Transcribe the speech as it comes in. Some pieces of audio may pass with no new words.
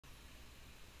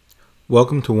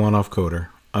Welcome to One Off Coder.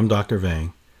 I'm Dr.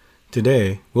 Vang.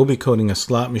 Today, we'll be coding a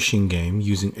slot machine game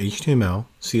using HTML,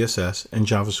 CSS, and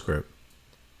JavaScript.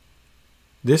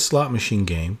 This slot machine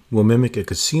game will mimic a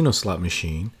casino slot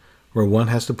machine where one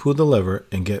has to pull the lever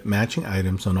and get matching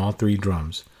items on all three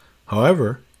drums.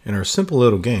 However, in our simple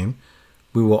little game,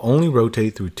 we will only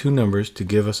rotate through two numbers to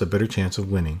give us a better chance of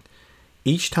winning.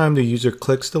 Each time the user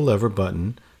clicks the lever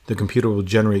button, the computer will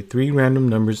generate three random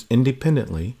numbers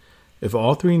independently. If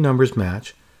all three numbers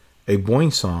match, a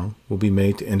boing song will be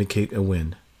made to indicate a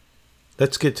win.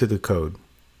 Let's get to the code.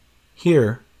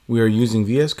 Here, we are using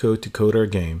VS Code to code our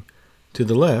game. To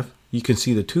the left, you can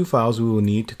see the two files we will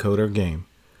need to code our game.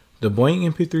 The boing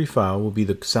MP3 file will be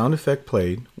the sound effect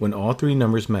played when all three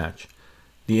numbers match.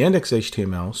 The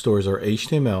index.html stores our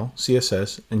HTML,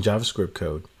 CSS, and JavaScript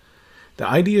code. The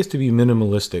idea is to be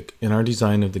minimalistic in our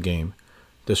design of the game.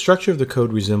 The structure of the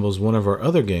code resembles one of our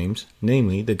other games,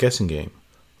 namely the guessing game.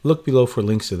 Look below for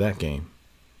links to that game.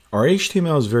 Our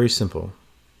HTML is very simple.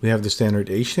 We have the standard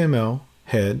HTML,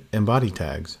 head, and body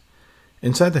tags.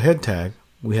 Inside the head tag,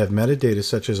 we have metadata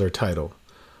such as our title.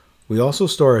 We also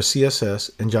store our CSS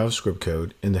and JavaScript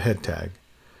code in the head tag.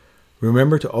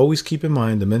 Remember to always keep in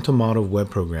mind the mental model of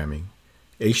web programming.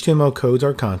 HTML codes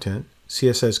our content,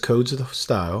 CSS codes the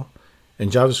style,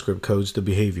 and JavaScript codes the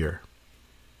behavior.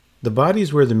 The body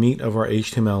is where the meat of our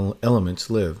HTML elements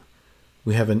live.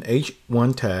 We have an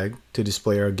H1 tag to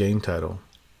display our game title.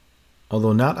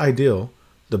 Although not ideal,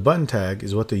 the button tag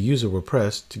is what the user will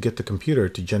press to get the computer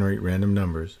to generate random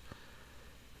numbers.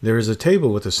 There is a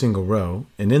table with a single row,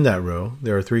 and in that row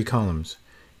there are three columns,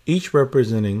 each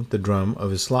representing the drum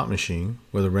of a slot machine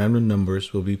where the random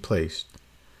numbers will be placed.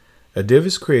 A div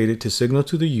is created to signal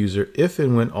to the user if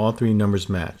and when all three numbers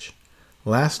match.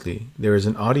 Lastly, there is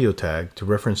an audio tag to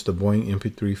reference the boing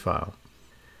MP3 file.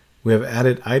 We have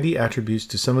added ID attributes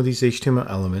to some of these HTML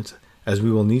elements as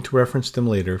we will need to reference them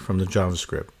later from the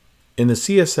JavaScript. In the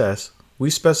CSS, we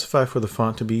specify for the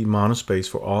font to be monospace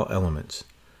for all elements.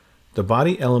 The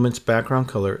body element's background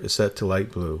color is set to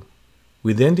light blue.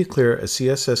 We then declare a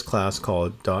CSS class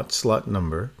called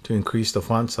 .slotNumber to increase the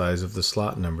font size of the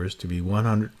slot numbers to be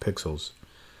 100 pixels.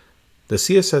 The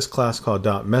CSS class called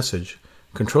 .message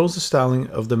controls the styling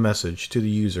of the message to the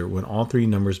user when all three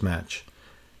numbers match.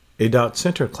 A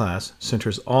 .center class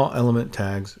centers all element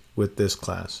tags with this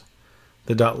class.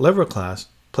 The .lever class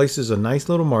places a nice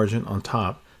little margin on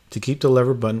top to keep the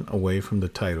lever button away from the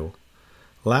title.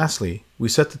 Lastly, we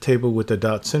set the table with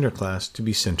the .center class to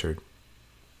be centered.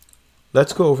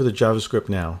 Let's go over the JavaScript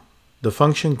now. The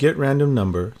function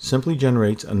getRandomNumber simply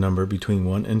generates a number between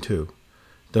 1 and 2.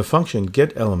 The function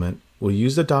getElement will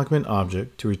use the document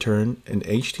object to return an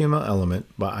HTML element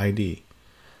by ID.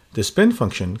 The spin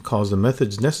function calls the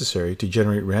methods necessary to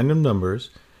generate random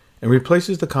numbers and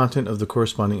replaces the content of the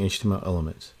corresponding HTML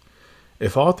elements.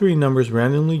 If all three numbers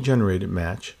randomly generated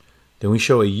match, then we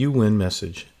show a "you win"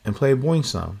 message and play a boing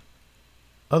sound.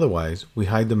 Otherwise, we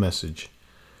hide the message.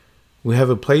 We have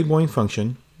a playBoing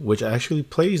function which actually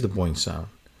plays the boing sound.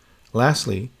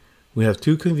 Lastly, we have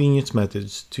two convenience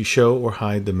methods to show or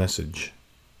hide the message.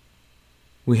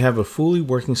 We have a fully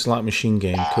working slot machine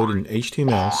game coded in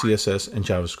HTML, CSS, and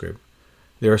JavaScript.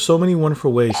 There are so many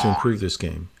wonderful ways to improve this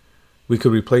game. We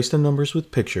could replace the numbers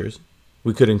with pictures.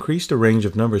 We could increase the range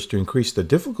of numbers to increase the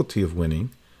difficulty of winning.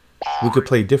 We could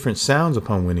play different sounds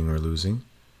upon winning or losing.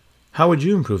 How would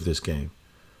you improve this game?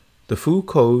 The full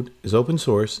code is open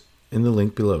source in the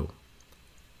link below.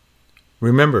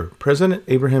 Remember, President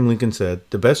Abraham Lincoln said,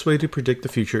 "The best way to predict the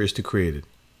future is to create it."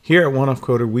 Here at One Off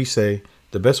Coder, we say,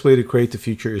 the best way to create the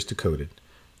future is to code it.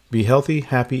 Be healthy,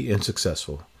 happy, and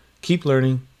successful. Keep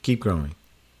learning, keep growing,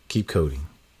 keep coding.